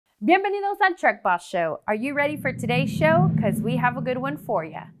Bienvenidos al Truck Boss Show. Are you ready for today's show? Because we have a good one for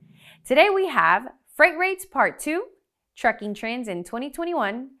you. Today we have Freight Rates Part 2, Trucking Trends in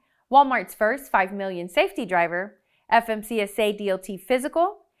 2021, Walmart's first 5 million safety driver, FMCSA DOT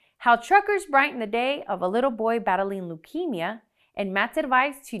physical, how truckers brighten the day of a little boy battling leukemia, and Matt's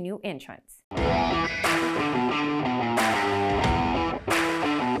advice to new entrants.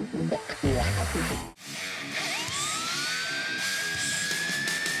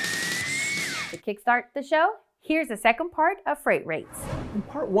 To kickstart the show, here's the second part of Freight Rates. In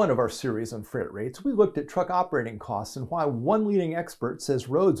part one of our series on freight rates, we looked at truck operating costs and why one leading expert says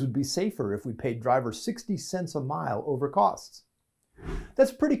roads would be safer if we paid drivers 60 cents a mile over costs.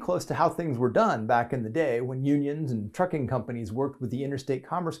 That's pretty close to how things were done back in the day when unions and trucking companies worked with the Interstate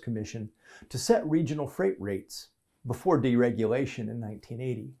Commerce Commission to set regional freight rates before deregulation in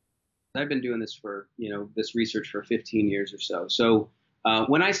 1980. I've been doing this for, this research for 15 years or so. So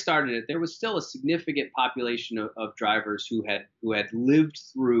when I started it, there was still a significant population of drivers who had lived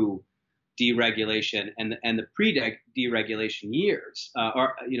through deregulation and the pre-deregulation years,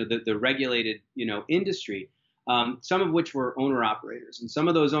 the regulated industry. Some of which were owner operators, and some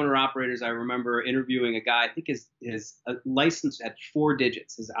of those owner operators, I remember interviewing a guy. I think his license had 4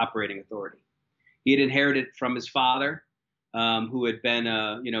 digits, his operating authority. He had inherited from his father, who had been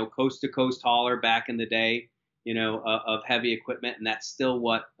a coast to coast hauler back in the day. Of heavy equipment, and that's still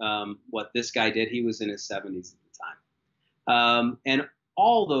what this guy did. He was in his 70s at the time, and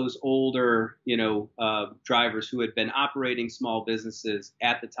all those older drivers who had been operating small businesses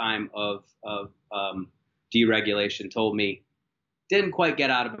at the time of deregulation told me didn't quite get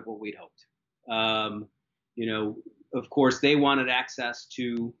out of it what we'd hoped. Of course, they wanted access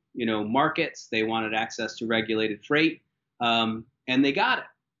to markets, they wanted access to regulated freight, and they got it,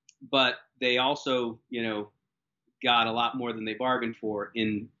 but they also got a lot more than they bargained for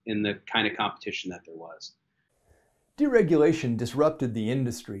in the kind of competition that there was. Deregulation disrupted the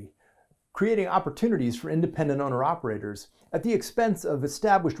industry, creating opportunities for independent owner-operators at the expense of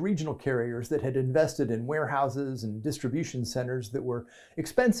established regional carriers that had invested in warehouses and distribution centers that were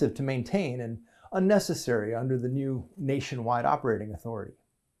expensive to maintain and unnecessary under the new nationwide operating authority.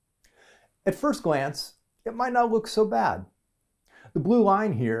 At first glance, it might not look so bad. The blue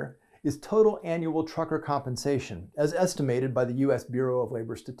line here is total annual trucker compensation, as estimated by the U.S. Bureau of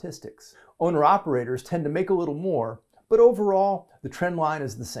Labor Statistics. Owner-operators tend to make a little more, but overall, the trend line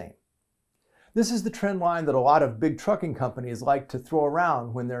is the same. This is the trend line that a lot of big trucking companies like to throw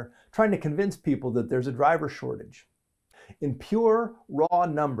around when they're trying to convince people that there's a driver shortage. In pure, raw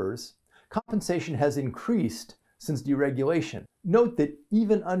numbers, compensation has increased since deregulation. Note that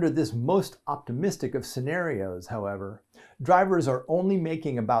even under this most optimistic of scenarios, however, drivers are only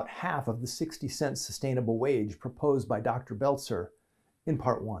making about half of the 60-cent sustainable wage proposed by Dr. Belzer in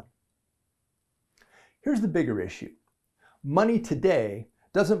part 1. Here's the bigger issue. Money today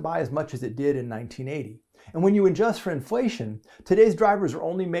doesn't buy as much as it did in 1980. And when you adjust for inflation, today's drivers are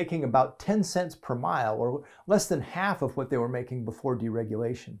only making about 10 cents per mile, or less than half of what they were making before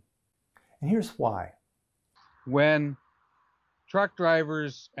deregulation. And here's why. When truck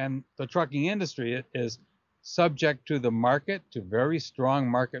drivers and the trucking industry is subject to the market, to very strong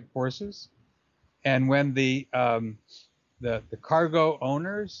market forces, and when the cargo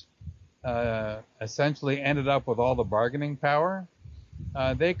owners essentially ended up with all the bargaining power,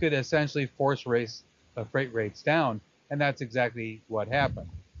 they could essentially force freight rates down, and that's exactly what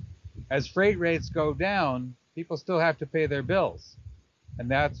happened. As freight rates go down, people still have to pay their bills, and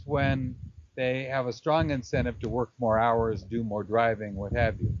that's when they have a strong incentive to work more hours, do more driving, what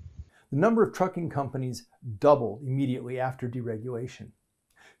have you. The number of trucking companies doubled immediately after deregulation.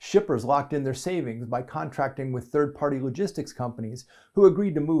 Shippers locked in their savings by contracting with third-party logistics companies who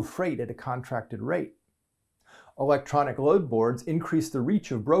agreed to move freight at a contracted rate. Electronic load boards increased the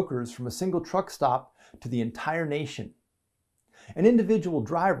reach of brokers from a single truck stop to the entire nation. And individual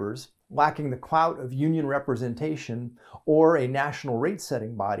drivers, lacking the clout of union representation or a national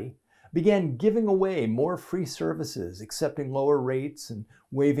rate-setting body, began giving away more free services, accepting lower rates and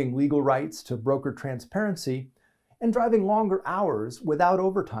waiving legal rights to broker transparency, and driving longer hours without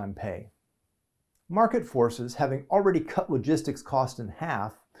overtime pay. Market forces, having already cut logistics costs in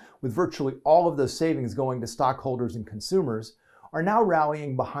half, with virtually all of those savings going to stockholders and consumers, are now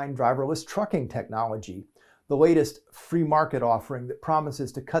rallying behind driverless trucking technology, the latest free market offering that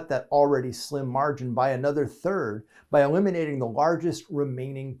promises to cut that already slim margin by another third by eliminating the largest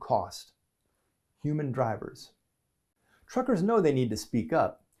remaining cost: human drivers. Truckers know they need to speak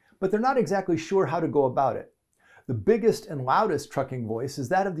up, but they're not exactly sure how to go about it. The biggest and loudest trucking voice is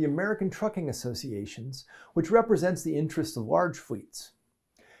that of the American Trucking Associations, which represents the interests of large fleets.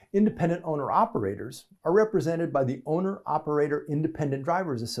 Independent owner-operators are represented by the Owner-Operator Independent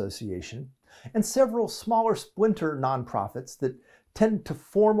Drivers Association and several smaller splinter nonprofits that tend to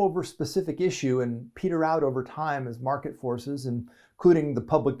form over a specific issue and peter out over time as market forces, including the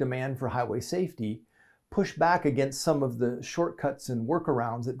public demand for highway safety, push back against some of the shortcuts and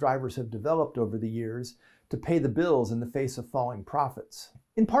workarounds that drivers have developed over the years to pay the bills in the face of falling profits.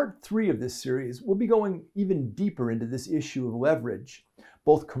 In part 3 of this series, we'll be going even deeper into this issue of leverage,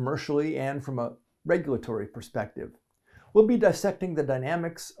 both commercially and from a regulatory perspective. We'll be dissecting the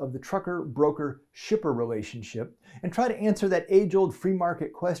dynamics of the trucker-broker-shipper relationship and try to answer that age-old free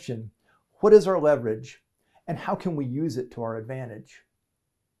market question, what is our leverage and how can we use it to our advantage?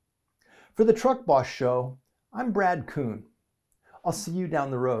 For the Truck Boss Show, I'm Brad Kuhn. I'll see you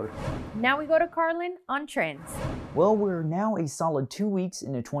down the road. Now we go to Carlin on trends. Well, we're now a solid 2 weeks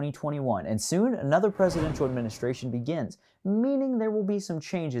into 2021, and soon another presidential administration begins, meaning there will be some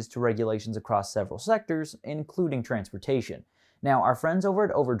changes to regulations across several sectors, including transportation. Now, our friends over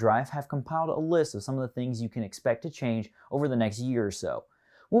at Overdrive have compiled a list of some of the things you can expect to change over the next year or so.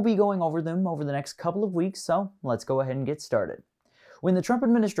 We'll be going over them over the next couple of weeks, so let's go ahead and get started. When the Trump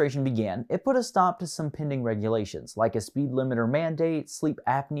administration began, it put a stop to some pending regulations, like a speed limiter mandate, sleep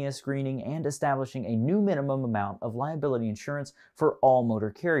apnea screening, and establishing a new minimum amount of liability insurance for all motor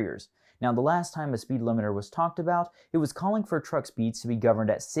carriers. Now, the last time a speed limiter was talked about, it was calling for truck speeds to be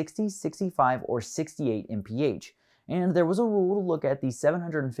governed at 60, 65, or 68 mph. And there was a rule to look at the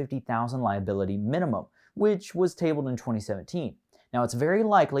 750,000 liability minimum, which was tabled in 2017. Now, it's very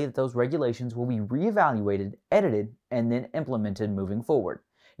likely that those regulations will be reevaluated, edited, and then implemented moving forward.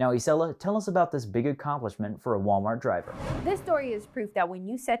 Now, Isela, tell us about this big accomplishment for a Walmart driver. This story is proof that when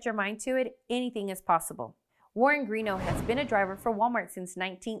you set your mind to it, anything is possible. Warren Greeno has been a driver for Walmart since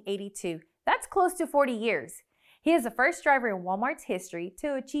 1982. That's close to 40 years. He is the first driver in Walmart's history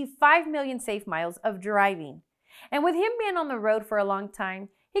to achieve 5 million safe miles of driving. And with him being on the road for a long time,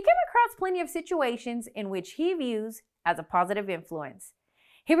 he came across plenty of situations in which he views as a positive influence.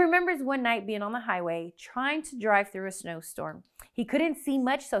 He remembers one night being on the highway trying to drive through a snowstorm. He couldn't see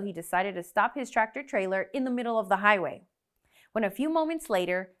much, so he decided to stop his tractor trailer in the middle of the highway. When a few moments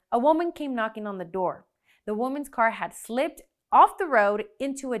later, a woman came knocking on the door. The woman's car had slipped off the road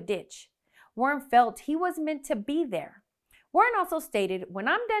into a ditch. Warren felt he was meant to be there. Warren also stated, "When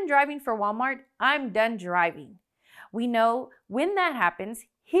I'm done driving for Walmart, I'm done driving." We know when that happens,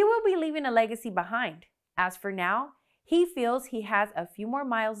 he will be leaving a legacy behind. As for now, he feels he has a few more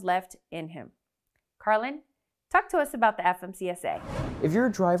miles left in him. Carlin, talk to us about the FMCSA. If you're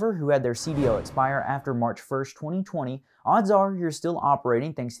a driver who had their CDL expire after March 1st, 2020, odds are you're still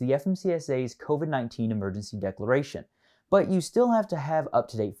operating thanks to the FMCSA's COVID-19 emergency declaration. But you still have to have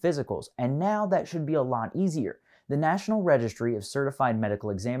up-to-date physicals, and now that should be a lot easier. The National Registry of Certified Medical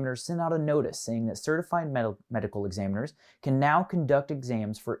Examiners sent out a notice saying that certified medical examiners can now conduct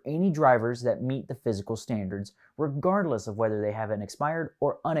exams for any drivers that meet the physical standards, regardless of whether they have an expired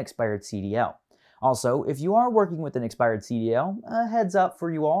or unexpired CDL. Also, if you are working with an expired CDL, a heads up for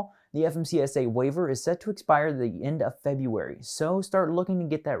you all, the FMCSA waiver is set to expire at the end of February, so start looking to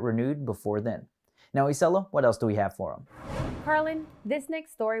get that renewed before then. Now, Isela, what else do we have for them? Carlin, this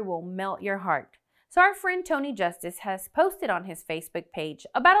next story will melt your heart. So our friend Tony Justice has posted on his Facebook page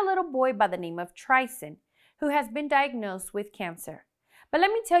about a little boy by the name of Trison, who has been diagnosed with cancer. But let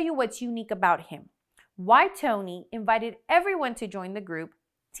me tell you what's unique about him. Why Tony invited everyone to join the group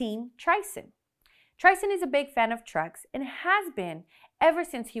Team Trison. Trison is a big fan of trucks and has been ever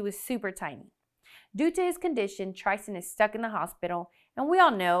since he was super tiny. Due to his condition, Trison is stuck in the hospital, and we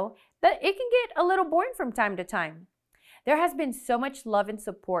all know that it can get a little boring from time to time. There has been so much love and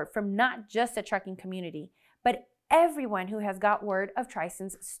support from not just the trucking community, but everyone who has got word of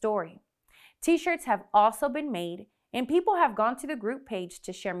Trison's story. T-shirts have also been made, and people have gone to the group page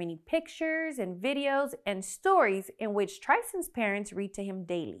to share many pictures and videos and stories in which Trison's parents read to him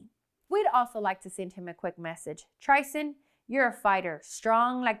daily. We'd also like to send him a quick message. Trison, you're a fighter,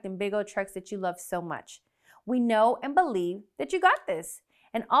 strong like them big old trucks that you love so much. We know and believe that you got this.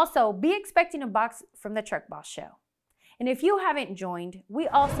 And also, be expecting a box from the Truck Boss Show. And if you haven't joined, we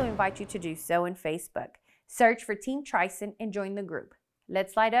also invite you to do so in Facebook. Search for Team Trison and join the group.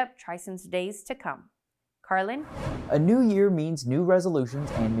 Let's light up Trison's days to come. Carlin? A new year means new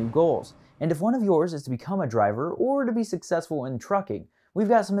resolutions and new goals. And if one of yours is to become a driver or to be successful in trucking, we've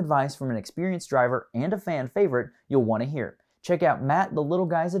got some advice from an experienced driver and a fan favorite you'll want to hear. Check out Matt the Little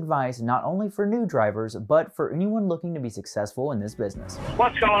Guy's advice not only for new drivers, but for anyone looking to be successful in this business.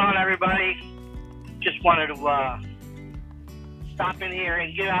 What's going on, everybody? Just wanted to stop in here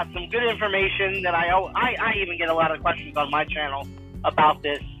and give out some good information that I even get a lot of questions on my channel about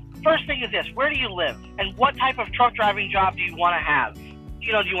this. first thing is this: where do you live, and what type of truck driving job do you want to have?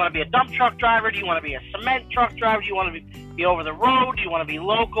 You know, do you want to be a dump truck driver? Do you want to be a cement truck driver? Do you want to be over the road? Do you want to be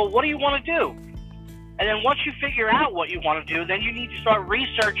local? What do you want to do? And then once you figure out what you want to do, then you need to start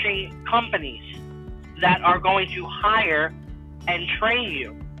researching companies that are going to hire and train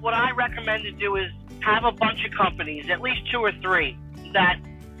you. What I recommend to do is have a bunch of companies, at least 2 or 3, that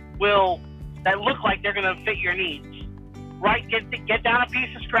look like they're going to fit your needs. Right? Get down a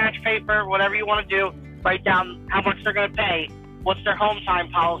piece of scratch paper, whatever you want to do. Write down how much they're going to pay. What's their home time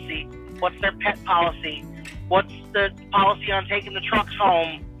policy? What's their pet policy? What's the policy on taking the trucks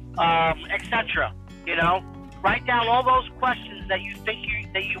home, etc. You know, write down all those questions that you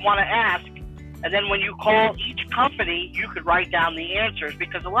think that you want to ask, and then when you call each company, you could write down the answers.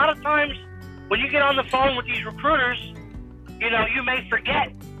 Because a lot of times, when you get on the phone with these recruiters, you know, you may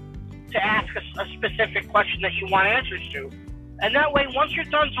forget to ask a specific question that you want answers to. And that way, once you're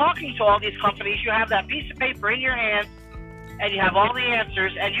done talking to all these companies, you have that piece of paper in your hand, and you have all the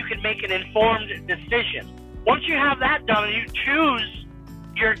answers, and you can make an informed decision. Once you have that done and you choose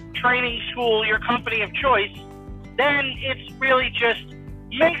your training school, your company of choice, then it's really just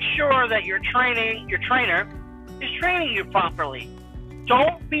make sure that your trainer is training you properly.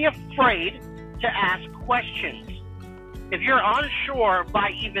 Don't be afraid to ask questions. If you're unsure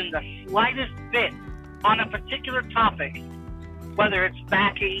by even the slightest bit on a particular topic, whether it's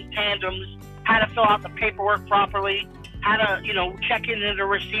backing, tandems, how to fill out the paperwork properly, how to, you know, check into the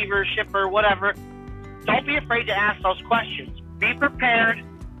receiver, shipper, whatever, don't be afraid to ask those questions. Be prepared,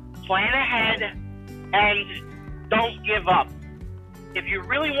 plan ahead, and don't give up. If you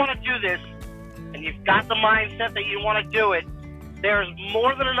really want to do this, and you've got the mindset that you want to do it, there's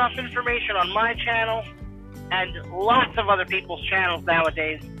more than enough information on my channel and lots of other people's channels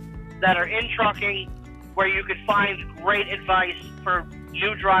nowadays that are in trucking where you could find great advice for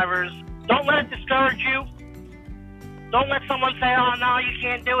new drivers. Don't let it discourage you. Don't let someone say, oh, no, you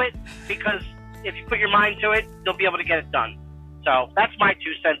can't do it, because if you put your mind to it, you'll be able to get it done. So that's my 2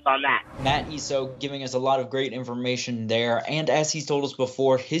 cents on that. Matt Iso giving us a lot of great information there. And as he's told us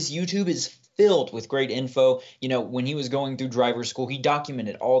before, his YouTube is filled with great info. You know, when he was going through driver school, he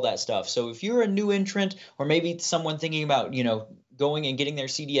documented all that stuff. So if you're a new entrant, or maybe someone thinking about, you know, going and getting their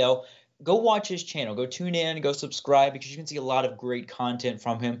CDL, go watch his channel, go tune in, go subscribe, because you can see a lot of great content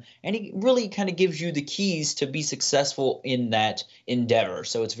from him. And he really kind of gives you the keys to be successful in that endeavor.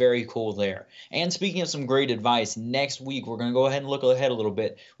 So it's very cool there. And speaking of some great advice, next week we're going to go ahead and look ahead a little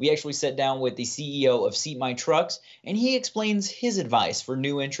bit. We actually sat down with the CEO of Seat My Trucks, and he explains his advice for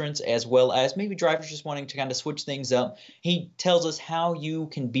new entrants as well as maybe drivers just wanting to kind of switch things up. He tells us how you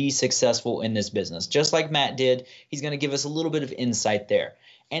can be successful in this business. Just like Matt did, he's going to give us a little bit of insight there.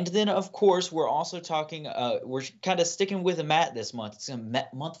 And then, of course, we're also talking, we're kind of sticking with a Matt this month. It's a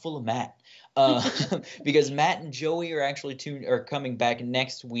month full of Matt. Because Matt and Joey are actually coming back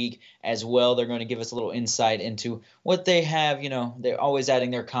next week as well. They're going to give us a little insight into what they have. You know, they're always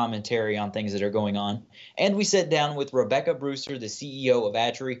adding their commentary on things that are going on. And we sat down with Rebecca Brewster, the CEO of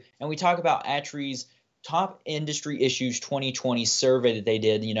Atri, and we talk about Atri's Top Industry Issues 2020 survey that they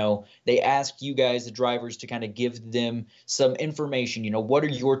did. You know, they asked you guys, the drivers, to kind of give them some information. You know, what are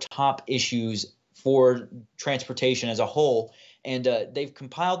your top issues for transportation as a whole? And they've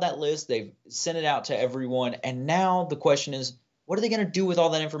compiled that list. They've sent it out to everyone. And now the question is, what are they going to do with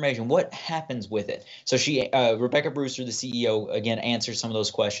all that information? What happens with it? So Rebecca Brewster, the CEO, again, answers some of those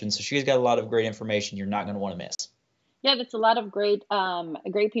questions. So she's got a lot of great information you're not going to want to miss. Yeah, that's a lot of great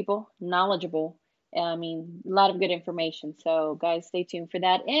people, knowledgeable. I mean, a lot of good information. So, guys, stay tuned for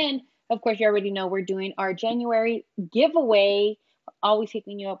that. And, of course, you already know we're doing our January giveaway. Always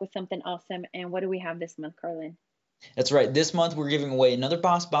hooking you up with something awesome. And what do we have this month, Carlin? That's right. This month, we're giving away another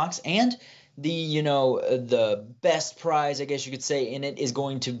Boss Box, and the best prize, I guess you could say, in it is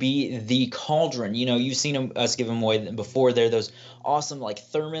going to be the cauldron. You know, you've seen us give them away before. They're those awesome, like,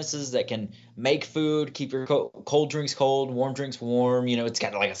 thermoses that can make food, keep your cold drinks cold, warm drinks warm. You know, it's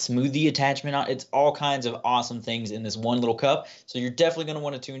got like a smoothie attachment on it. It's all kinds of awesome things in this one little cup. So you're definitely going to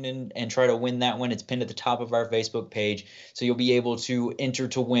want to tune in and try to win that one. It's pinned at the top of our Facebook page. So you'll be able to enter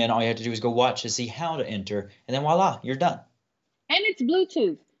to win. All you have to do is go watch to see how to enter. And then voila, you're done. And it's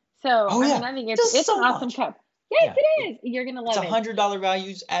Bluetooth. So, I think it's an awesome cup. Yes, it is. You're going to love it. It's $100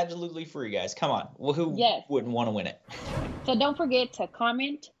 value, absolutely free, guys. Come on. Well, who wouldn't want to win it? So don't forget to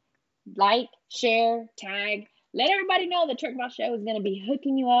comment, like, share, tag. Let everybody know the Truck Boss Show is going to be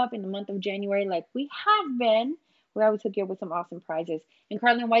hooking you up in the month of January like we have been. We always hook you up with some awesome prizes. And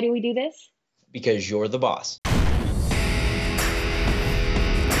Carlin, why do we do this? Because you're the boss.